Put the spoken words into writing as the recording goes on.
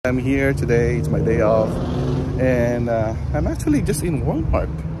I'm here today. It's my day off, and I'm actually just in Walmart,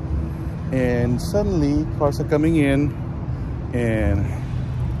 and suddenly cars are coming in, and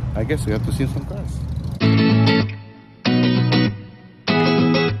I guess we have to see some cars.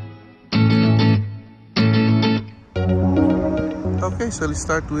 Okay, so let's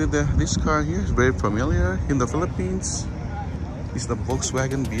start with this car here. It's very familiar in the Philippines. It's the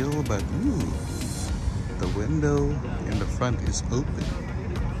Volkswagen Beetle, but ooh, the window in the front is open.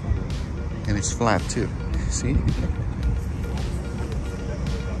 And it's flat too, see?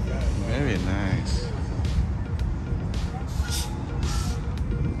 Very nice.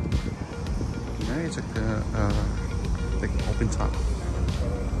 Yeah, it's like open top.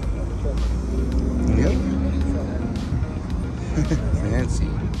 Yep. Fancy.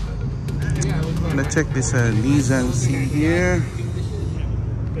 I'm gonna check this Nissan C here.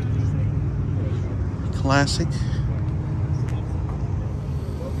 Classic.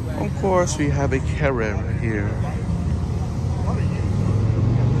 Of course, we have a Carrera here.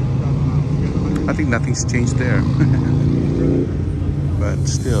 I think nothing's changed there. But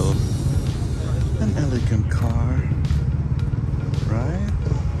still, an elegant car, right?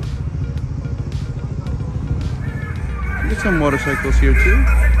 There's some motorcycles here too.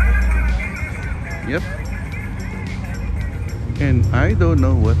 Yep. And I don't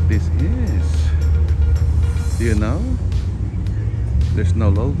know what this is. Do you know? There's no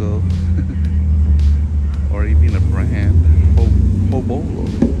logo or even a brand. Hobolo.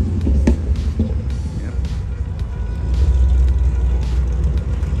 Yep.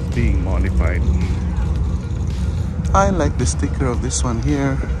 Being modified. I like the sticker of this one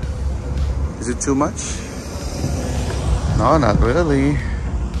here. Is it too much? No, not really.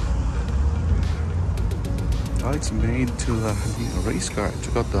 Oh, it's made to be a race car.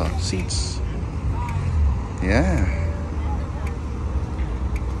 Check out the seats. Yeah.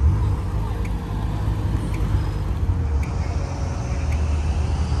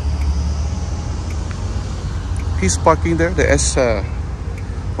 He's parking there, the S1000,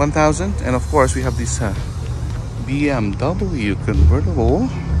 and of course we have this BMW convertible.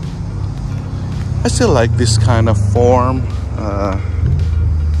 I still like this kind of form. I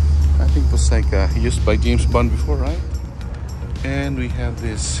think it was like used by James Bond before, right? And we have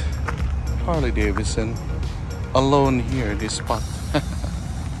this Harley Davidson alone here, this spot.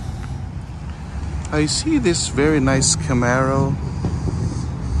 I see this very nice Camaro.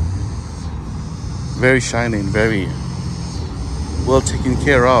 Very shiny and very well taken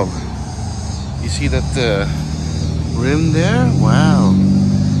care of. You see that rim there? Wow.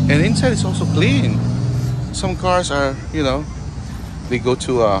 And inside it's also clean. Some cars are, you know, they go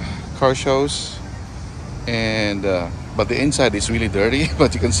to car shows and but the inside is really dirty.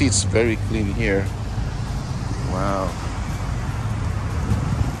 But you can see it's very clean here. Wow.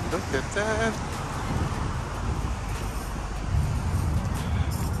 Look at that.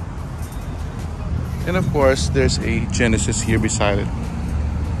 And of course, there's a Genesis here beside it.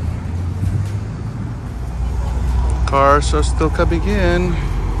 Cars are still coming in.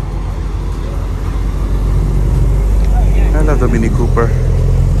 I love the Mini Cooper.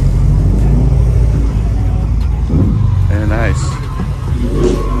 Very nice.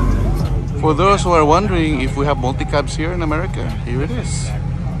 For those who are wondering if we have multi-cabs here in America, here it is.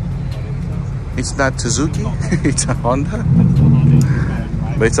 It's not Suzuki, it's a Honda.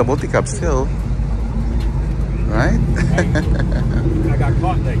 But it's a multi-cab still. Right? I got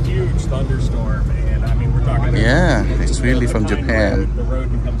caught in a huge thunderstorm, and I mean, we're talking. Yeah, it's really from Japan. The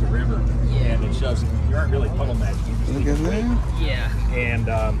road becomes a river, and it shoves. You aren't really puddle matching. Look at that. Yeah. And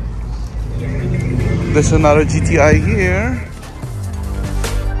there's another GTI here.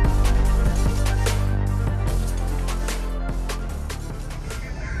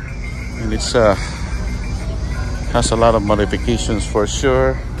 And it's has a lot of modifications for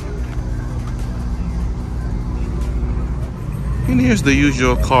sure. And here's the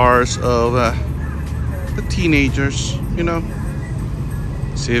usual cars of the teenagers, you know,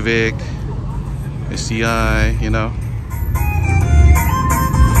 Civic, SCI, you know.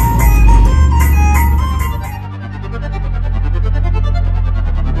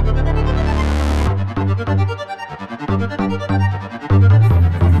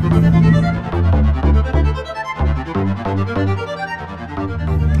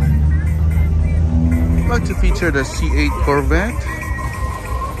 I'd like to feature the C8 Corvette.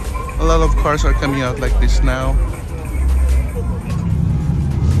 A lot of cars are coming out like this now.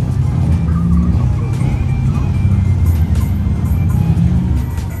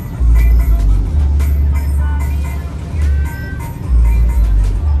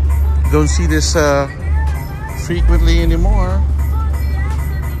 Don't see this frequently anymore.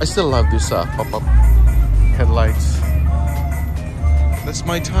 I still love this pop-up headlights. That's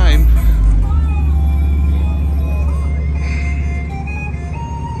my time.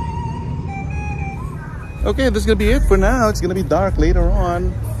 Okay, that's gonna be it for now. It's gonna be dark later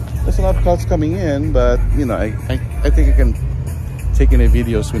on. There's a lot of clouds coming in, but you know, I think I can take any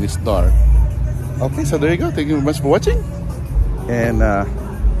videos when it's dark. Okay, so there you go. Thank you very much for watching, and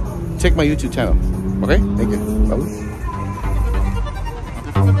check my YouTube channel. Okay, thank you. Bye.